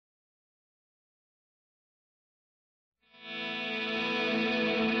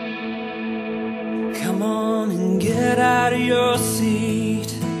Come on and get out of your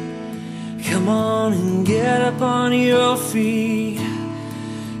seat. Come on and get up on your feet.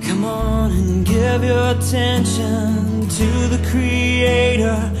 Come on and give your attention to the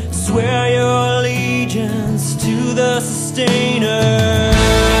Creator. Swear your allegiance to the Sustainer.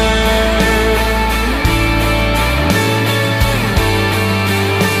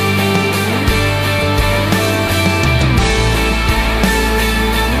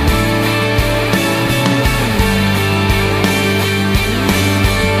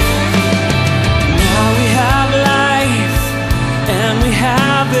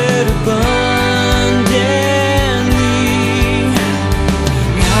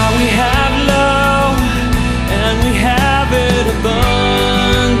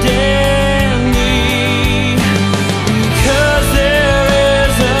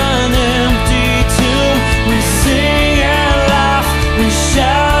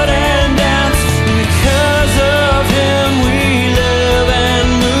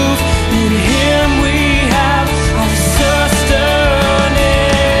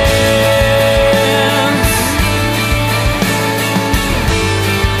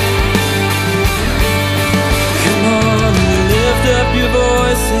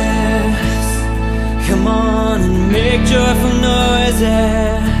 Come on and make joyful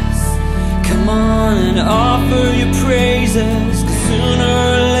noises. Come on and offer your praises, 'cause sooner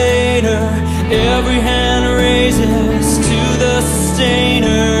or later every hand raises to the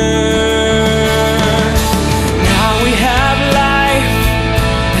Sustainer. Now we have life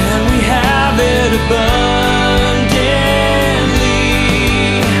and we have it abundantly.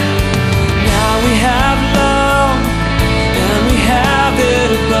 Now we have love and we have it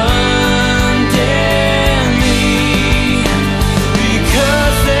abundantly.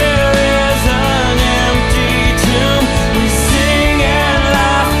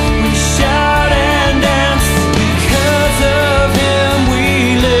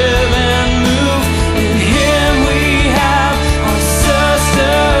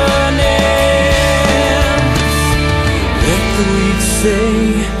 Say,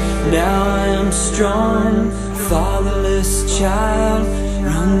 now I am strong, fatherless child,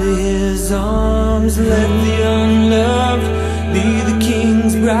 run to his arms. Let the unloved be the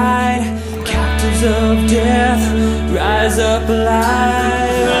King's bride. Captives of death, rise up